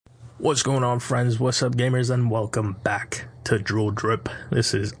What's going on, friends? What's up, gamers? And welcome back to Drool Drip.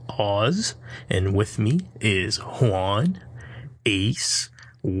 This is Oz, and with me is Juan, Ace.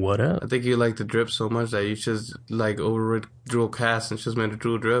 What up? I think you like the drip so much that you just overrid Drool Cast and just made a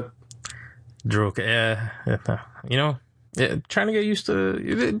Drool Drip. Drool, trying to get used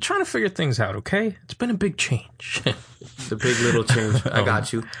to, trying to figure things out, okay? It's been a big change. The big little change. I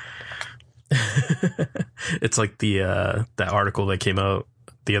got you. It's like that article that came out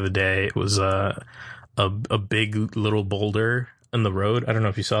the other day. It was a big little boulder in the road. I don't know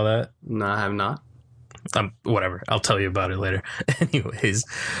if you saw that. No, I have not. Whatever. I'll tell you about it later. Anyways,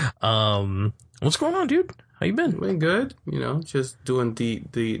 what's going on, dude? How you been? Been good. Just doing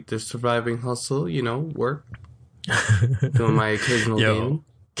the surviving hustle. Work. Doing my occasional gaming.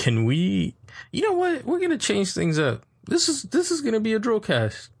 Can we? You know what? We're gonna change things up. This is gonna be a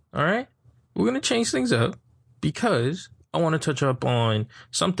Drillcast. All right. We're gonna change things up because I want to touch up on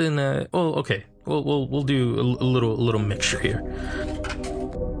something that. Well, okay. We'll do a little mixture here.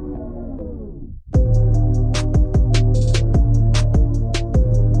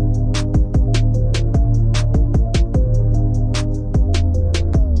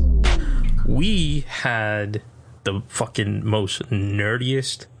 We had the fucking most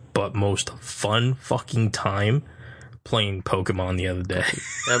nerdiest but most fun fucking time playing Pokemon the other day.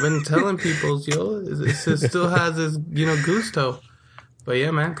 I've been telling people, it still has this, gusto. But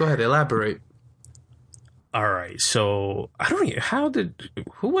yeah, man, go ahead, elaborate. All right, so I don't know,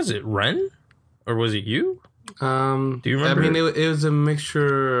 who was it, Ren? Or was it you? Do you remember? I mean, it was a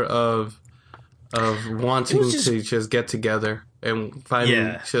mixture of wanting to just get together and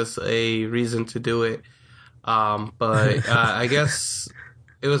finding just a reason to do it. But I guess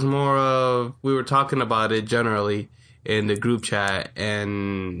it was more of, we were talking about it generally in the group chat,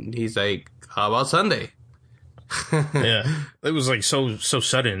 and he's like, how about Sunday? Yeah, it was like so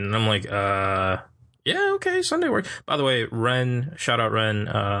sudden, and I'm like, yeah, okay, Sunday work. By the way, Ren, shout out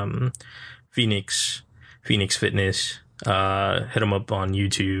Ren, Phoenix Fitness, hit him up on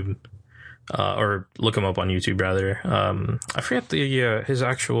YouTube, or look him up on YouTube rather. I forget his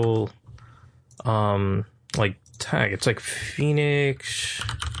actual tag. It's like Phoenix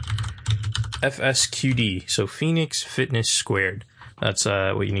FSQD. So Phoenix Fitness Squared. That's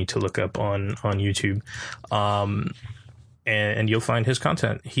what you need to look up on YouTube. And you'll find his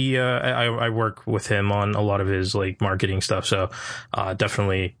content. I work with him on a lot of his marketing stuff. So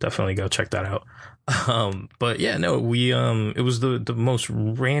definitely go check that out. But yeah, no, it was the most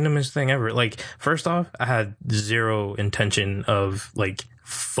randomest thing ever. First off, I had zero intention of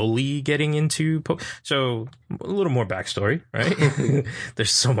fully getting into so a little more backstory, right?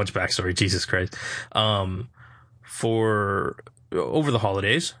 There's so much backstory, Jesus Christ. For over the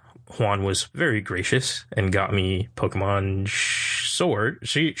holidays, Juan was very gracious and got me Pokemon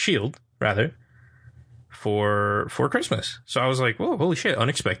Shield rather for Christmas. So I was like, whoa, holy shit,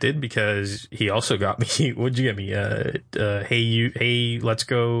 unexpected, because he also got me what'd you get me? Hey, let's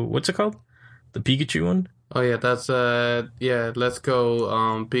go, what's it called? The Pikachu one? Oh yeah, that's let's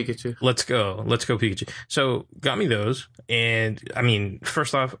go Pikachu. Let's go Pikachu. So got me those, and I mean,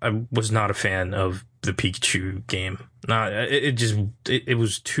 first off, I was not a fan of the Pikachu game. It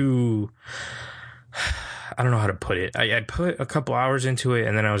was too, I don't know how to put it. I put a couple hours into it,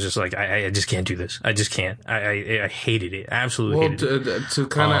 and then I was just like, I just can't do this. I just can't. I hated it. Absolutely hated it. To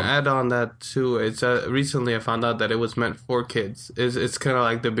kind of add on that too, it's recently I found out that it was meant for kids. It's kind of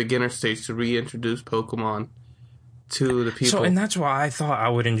like the beginner stage to reintroduce Pokemon to the people. So, and that's why I thought I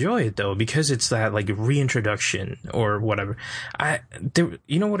would enjoy it though, because it's that reintroduction or whatever.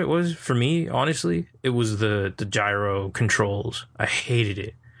 You know what it was for me? Honestly, it was the gyro controls. I hated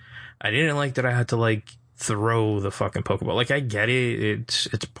it. I didn't like that I had to throw the fucking Pokeball. I get it.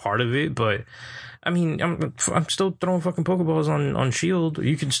 It's part of it, but I mean, I'm still throwing fucking Pokeballs on Shield.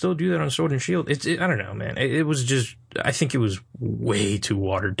 You can still do that on Sword and Shield. I don't know, man. It was just, I think it was way too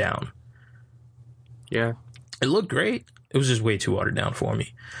watered down. Yeah. It looked great. It was just way too watered down for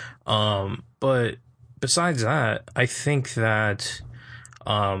me. But besides that, I think that,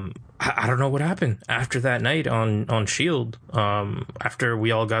 I don't know what happened after that night on Shield. After we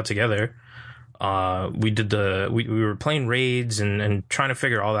all got together, we were playing raids and trying to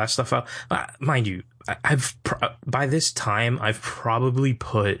figure all that stuff out. Mind you, by this time I've probably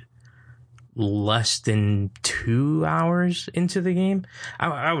put less than 2 hours into the game.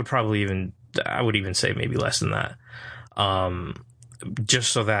 I would even say maybe less than that.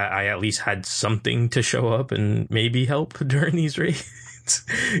 Just so that I at least had something to show up and maybe help during these raids.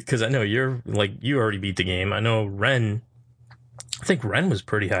 Because I know you already beat the game. I know I think Ren was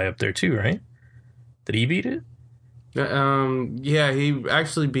pretty high up there too, right? Did he beat it? Yeah, he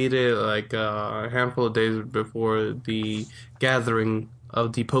actually beat it like a handful of days before the gathering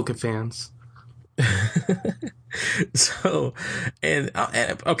of the Poke fans. So, and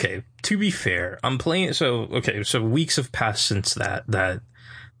okay, to be fair, I'm playing. So okay, so weeks have passed since that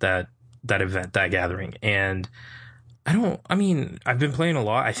event, that gathering, and I mean, I've been playing a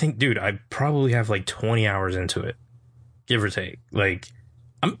lot. I think, dude, I probably have like 20 hours into it, give or take. Like,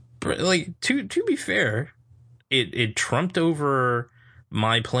 I'm like, to be fair, it trumped over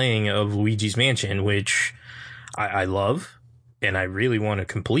my playing of Luigi's Mansion, which I love and I really want to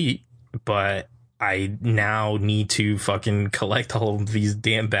complete, but I now need to fucking collect all of these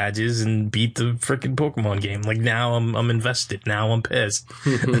damn badges and beat the freaking Pokemon game. Like, now I'm invested. Now I'm pissed.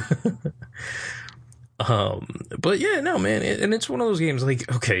 But yeah, no, man, and it's one of those games.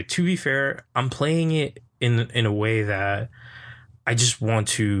 Like, okay, to be fair, I'm playing it in a way that I just want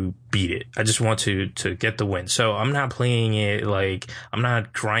to beat it. I just want to get the win. So I'm not playing it like I'm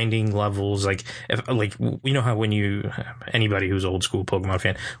not grinding levels. Like, if, like, you know how when anybody who's old school Pokemon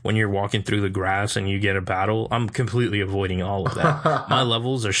fan, when you're walking through the grass and you get a battle, I'm completely avoiding all of that. My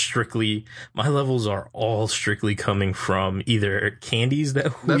levels are all strictly coming from either candies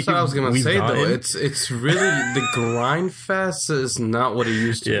that that's what I was gonna say though. It's really the grind fest is not what it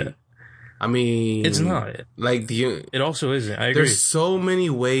used to be. I mean, it's not. Like it also isn't. I agree. There's so many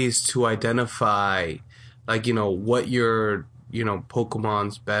ways to identify, like, what your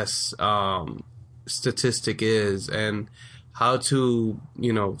Pokemon's best statistic is, and how to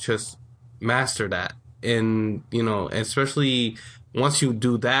just master that. And especially once you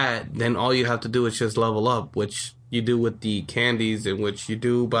do that, then all you have to do is just level up, which you do with the candies, in which you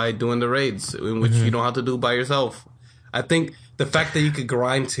do by doing the raids, in which you don't have to do by yourself. I think the fact that you could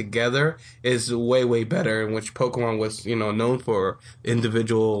grind together is way, way better, in which Pokemon was, known for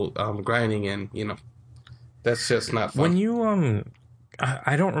individual grinding, and, that's just not fun. When you,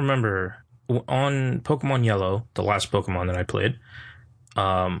 I don't remember, on Pokemon Yellow, the last Pokemon that I played,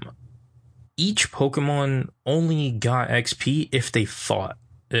 each Pokemon only got XP if they fought.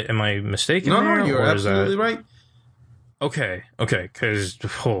 Am I mistaken? No, you're absolutely right. Okay, because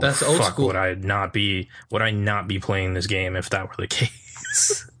that's old school. Would I not be playing this game if that were the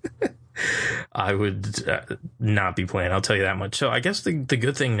case? I would not be playing. I'll tell you that much. So I guess the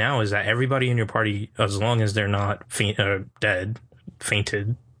good thing now is that everybody in your party, as long as they're not fainted,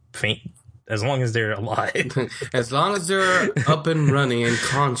 as long as they're alive, as long as they're up and running and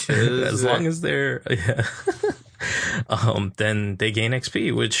conscious, as long as they're then they gain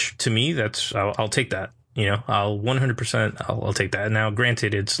XP. Which to me, I'll take that. I'll 100%, I'll take that. Now,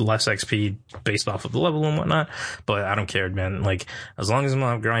 granted, it's less XP based off of the level and whatnot, but I don't care, man. Like, as long as I'm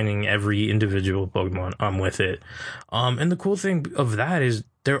not grinding every individual Pokemon, I'm with it. And the cool thing of that is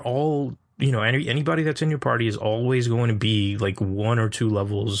they're all, anybody that's in your party is always going to be like 1 or 2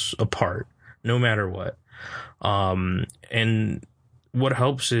 levels apart, no matter what. And what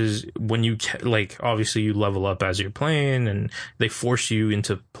helps is when you like, obviously you level up as you're playing, and they force you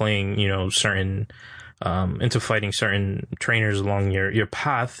into playing, certain into fighting certain trainers along your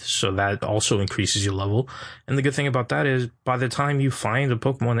path, so that also increases your level. And the good thing about that is, by the time you find a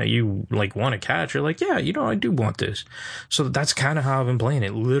Pokemon that you like want to catch, you're like, yeah, I do want this. So that's kind of how I've been playing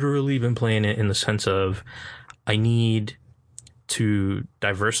it. Literally been playing it in the sense of, I need to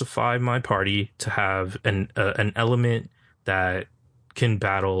diversify my party to have an element that can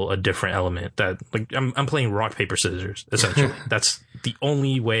battle a different element. That, like, I'm playing rock paper scissors essentially. That's the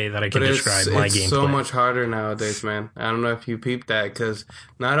only way that I can describe my gameplay. It's so much harder nowadays, man. I don't know if you peeped that, because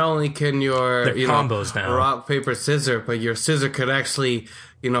not only can your combos now rock paper scissor, but your scissor could actually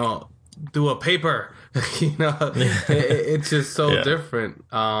do a paper. It's just so different.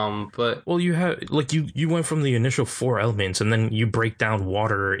 But you have, like, you went from the initial 4 elements, and then you break down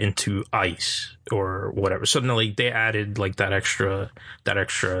water into ice or whatever. So now, like, they added like that extra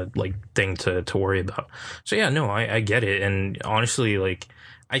like thing to worry about. So yeah, no, I get it. And honestly, like,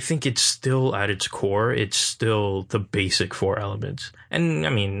 I think it's still at its core, it's still the basic 4 elements. And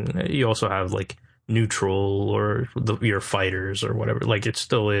I mean, you also have like neutral or your fighters or whatever. Like, it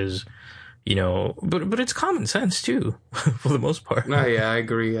still is. But it's common sense too, for the most part. No, yeah, I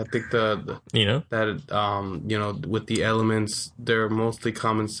agree. I think that with the elements, they're mostly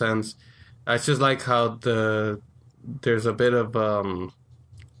common sense. It's just like how there's a bit of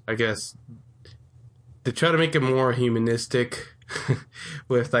I guess they try to make it more humanistic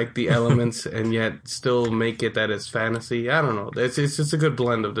with like the elements, and yet still make it that it's fantasy. I don't know. It's just a good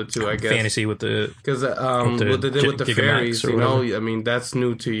blend of the two, I guess. Fantasy with the, because with the fairies, I mean, that's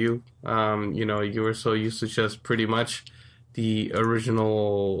new to you. You were so used to just pretty much the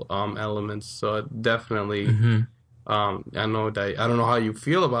original elements. So it definitely I know that I don't know how you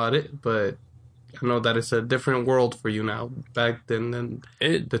feel about it, but I know that it's a different world for you now. Back then, than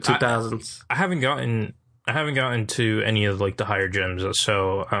the 2000s. I haven't gotten to any of like the higher gyms,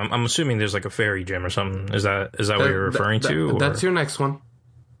 so I'm assuming there's like a fairy gym or something. Is that what you're referring to? That's your next one.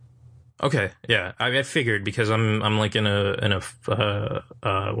 Okay, yeah, I figured because I'm like in a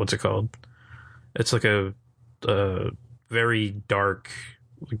what's it called? It's like a very dark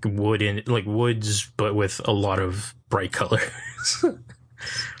like woods, but with a lot of bright colors.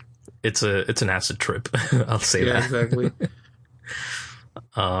 It's an acid trip. I'll say that. Yeah, exactly.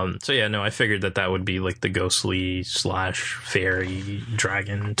 So yeah, no, I figured that would be like the ghostly / fairy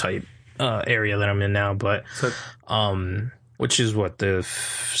dragon type area that I'm in now, but which is what, the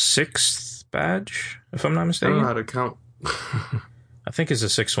 6th badge, if I'm not mistaken. I don't know how to count. I think it's the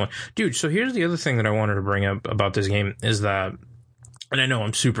 6th one, dude. So here's the other thing that I wanted to bring up about this game is that, and I know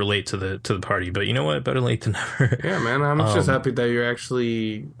I'm super late to the party, but you know what? Better late than never. Yeah, man. I'm just happy that you're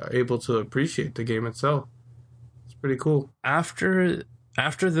actually able to appreciate the game itself. It's pretty cool. After the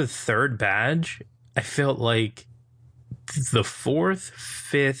 3rd badge, I felt like the 4th,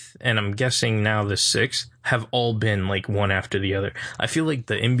 5th, and I'm guessing now the 6th have all been like one after the other. I feel like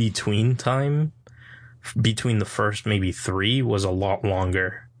the in-between time between the first maybe 3 was a lot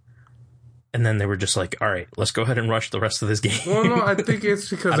longer. And then they were just like, all right, let's go ahead and rush the rest of this game. Well, no, I think it's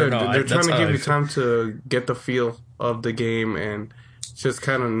because they're trying to give you time to get the feel of the game and just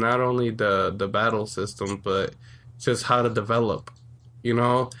kind of not only the battle system, but just how to develop. You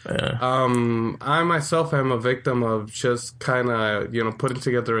know, yeah. I myself am a victim of just kind of, putting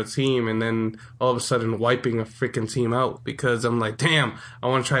together a team and then all of a sudden wiping a freaking team out because I'm like, damn, I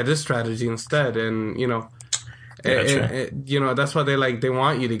want to try this strategy instead. And, gotcha. That's why they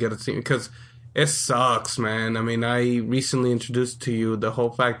want you to get a team because it sucks, man. I mean, I recently introduced to you the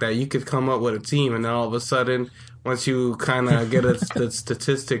whole fact that you could come up with a team and then all of a sudden, once you kind of get the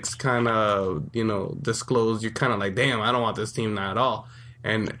statistics kind of, disclosed, you're kind of like, damn, I don't want this team now at all.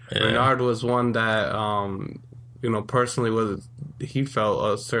 And Bernard was one that, personally he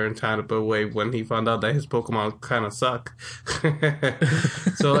felt a certain type of way when he found out that his Pokemon kind of suck.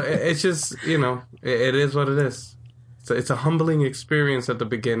 So it's just, it is what it is. So it's a humbling experience at the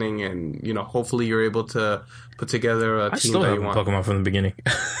beginning, and hopefully you're able to put together a team that you want. I still have Pokemon from the beginning.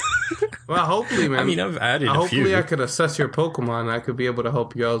 Well, hopefully, man. I mean, I've added a few. Hopefully, I could assess your Pokemon. I could be able to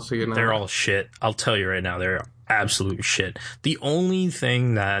help you out. So they're all shit. I'll tell you right now, they're absolute shit. The only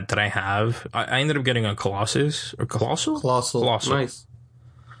thing that I have, I ended up getting a Colossus or Colossal. Nice.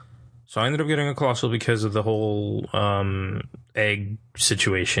 So I ended up getting a Colossal because of the whole egg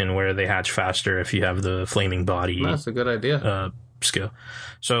situation where they hatch faster if you have the flaming body. That's a good idea. Skill.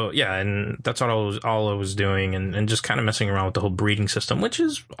 So yeah, and that's all I was doing, and just kind of messing around with the whole breeding system, which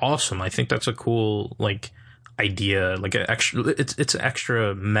is awesome. I think that's a cool idea, like it's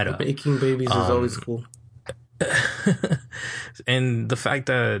extra meta. Making babies is always cool. And the fact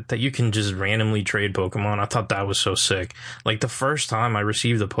that you can just randomly trade Pokemon, I thought that was so sick. Like the first time I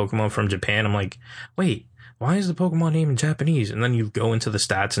received a Pokemon from Japan, I'm like, wait, why is the Pokemon name in Japanese? And then you go into the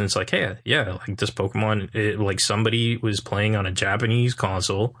stats and it's like, hey, yeah, like this Pokemon, somebody was playing on a Japanese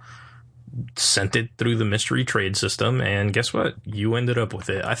console, sent it through the mystery trade system, and guess what? You ended up with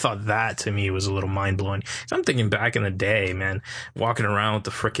it. I thought that to me was a little mind blowing. I'm thinking back in the day, man, walking around with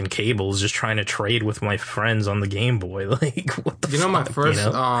the freaking cables, just trying to trade with my friends on the Game Boy. Like, what the fuck? My first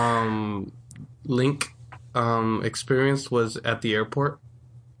Link experience was at the airport.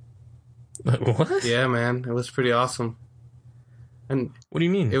 What? Yeah, man, it was pretty awesome. And what do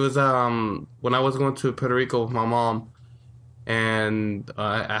you mean? It was when I was going to Puerto Rico with my mom, and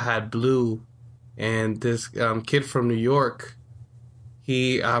I had Blue, and this kid from New York,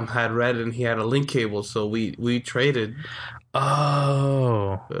 he had Red, and he had a Link cable, so we traded.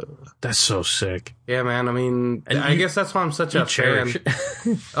 Oh, that's so sick. Yeah, man. I mean, I guess that's why I'm such a fan.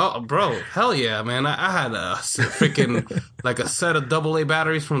 Oh, bro. Hell yeah, man. I had a freaking, like a set of AA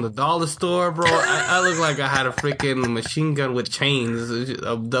batteries from the dollar store, bro. I look like I had a freaking machine gun with chains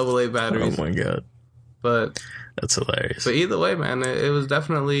of AA batteries. Oh, my God. But that's hilarious. But either way, man, it was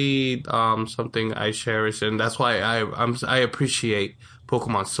definitely something I cherish, and that's why I appreciate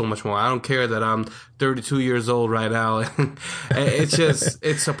Pokemon so much more. I don't care that I'm 32 years old right now.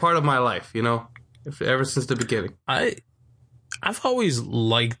 It's a part of my life, ever since the beginning. I've always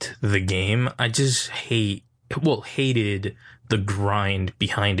liked the game. I just hated the grind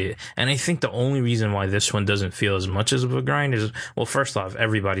behind it. And I think the only reason why this one doesn't feel as much as of a grind is, well, first off,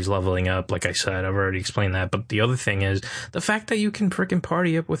 everybody's leveling up. Like I said, I've already explained that. But the other thing is the fact that you can frickin'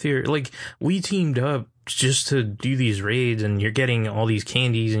 party up with your, like, we teamed up just to do these raids, and you're getting all these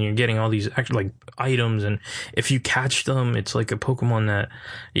candies and you're getting all these actual, like, items, and if you catch them, it's like a Pokemon that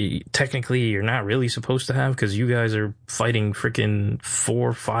technically you're not really supposed to have, because you guys are fighting freaking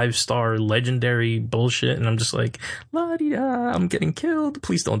 4-5-star legendary bullshit, and I'm just like, la-di-da, I'm getting killed,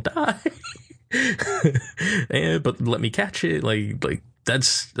 please don't die. But let me catch it, like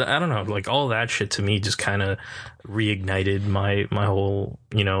that's, I don't know, like, all that shit to me just kind of reignited my whole,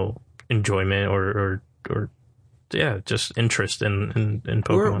 you know, enjoyment or yeah, just interest in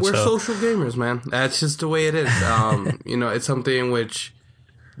Pokemon. We're social gamers, man. That's just the way it is. You know, it's something which,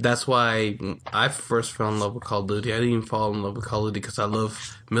 that's why I first fell in love with Call of Duty. I didn't even fall in love with Call of Duty because I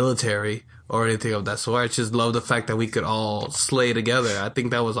love military or anything of that sort. I just love the fact that we could all slay together. I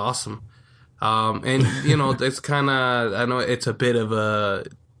think that was awesome. And, you know, it's kind of, I know it's a bit of a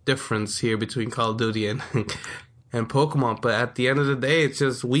difference here between Call of Duty and Pokemon, but at the end of the day, it's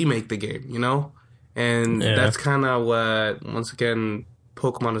just we make the game, you know? And that's kind of what, once again,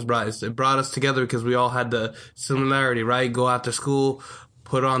 Pokemon has brought. It brought us together because we all had the similarity, right? Go after school,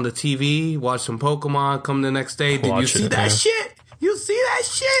 put on the TV, watch some Pokemon, come the next day. Did you see that shit? You see that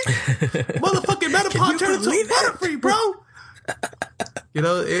shit? Motherfucking Metapod turned into Butterfree, bro! You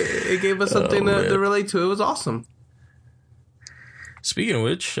know, it gave us something to relate to. It was awesome. Speaking of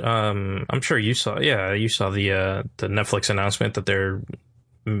which, I'm sure you saw the Netflix announcement that they're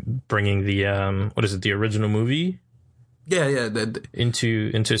bringing the what is it, the original movie? Yeah,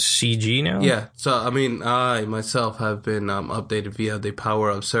 into CG now. Yeah, so I mean, I myself have been updated via the power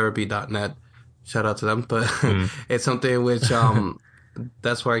of Cerebi.net. Shout out to them, but it's something which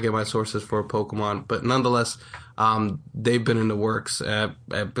that's where I get my sources for Pokemon. But nonetheless, they've been in the works. I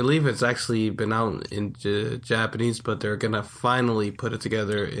believe it's actually been out in Japanese, but they're gonna finally put it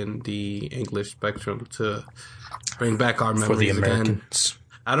together in the English spectrum to bring back our memories for the Americans. Again.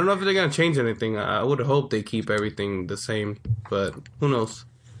 I don't know if they're gonna change anything. I would hope they keep everything the same, but who knows?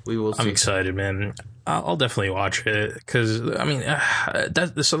 We will see. I'm excited, man. I'll definitely watch it because, I mean,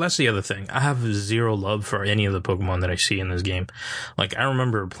 so that's the other thing. I have zero love for any of the Pokemon that I see in this game. Like, I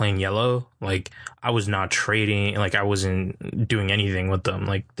remember playing Yellow. Like, I was not trading. Like, I wasn't doing anything with them.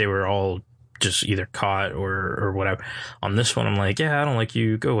 Like, they were all just either caught or whatever. On this one, I'm like, yeah, I don't like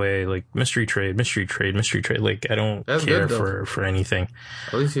you. Go away. Like, mystery trade. Like, I don't care for anything.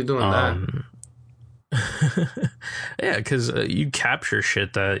 At least you're doing that. Yeah, because you capture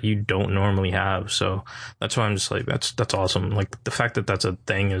shit that you don't normally have, so that's why I'm just like, that's awesome. Like, the fact that that's a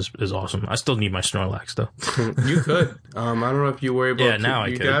thing is awesome. I still need my Snorlax though. You could. I don't know if you worry about. Yeah, now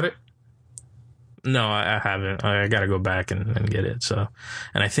I could. Got it? No, I haven't. I got to go back and get it. So,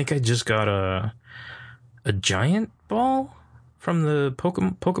 and I think I just got a giant ball from the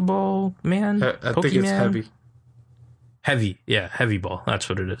Pokeball man. I think it's heavy. Heavy ball. That's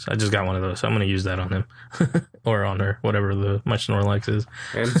what it is. I just got one of those. I'm going to use that on him. Or on her, whatever my Snorlax is.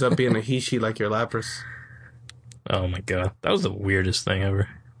 Ends up being a Hishi like your Lapras. Oh my god. That was the weirdest thing ever.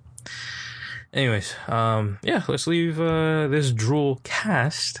 Anyways, yeah, let's leave this drool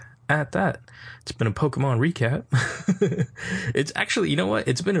cast at that. It's been a Pokemon recap. It's actually, you know what?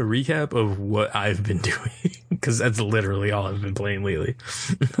 It's been a recap of what I've been doing. Because that's literally all I've been playing lately.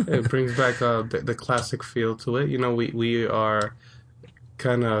 It brings back the classic feel to it. You know, we are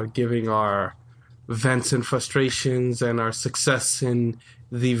kind of giving our vents and frustrations and our success in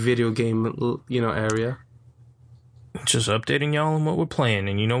the video game, you know, area. Just updating y'all on what we're playing.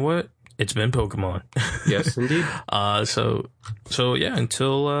 And you know what? It's been Pokemon. Yes, indeed. So yeah,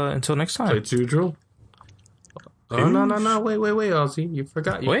 until next time. Play to drill. Oh, no. Wait, Ozzy. You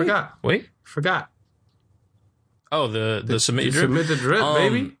forgot. Forgot. Oh, the submit your drip? Submit the drip,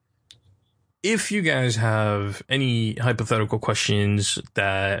 baby. If you guys have any hypothetical questions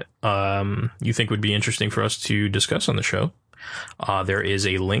that you think would be interesting for us to discuss on the show, there is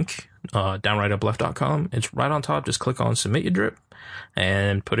a link, downrightUpleft.com. It's right on top. Just click on Submit Your Drip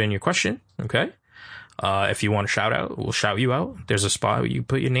and put in your question, okay? If you want to shout out, we'll shout you out. There's a spot where you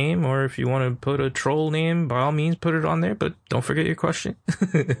put your name, or if you want to put a troll name, by all means, put it on there, but don't forget your question.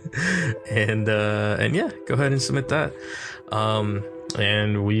 And yeah, go ahead and submit that.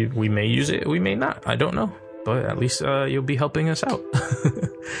 And we may use it, we may not. I don't know, but at least you'll be helping us out.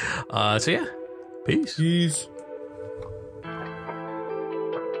 So yeah, peace.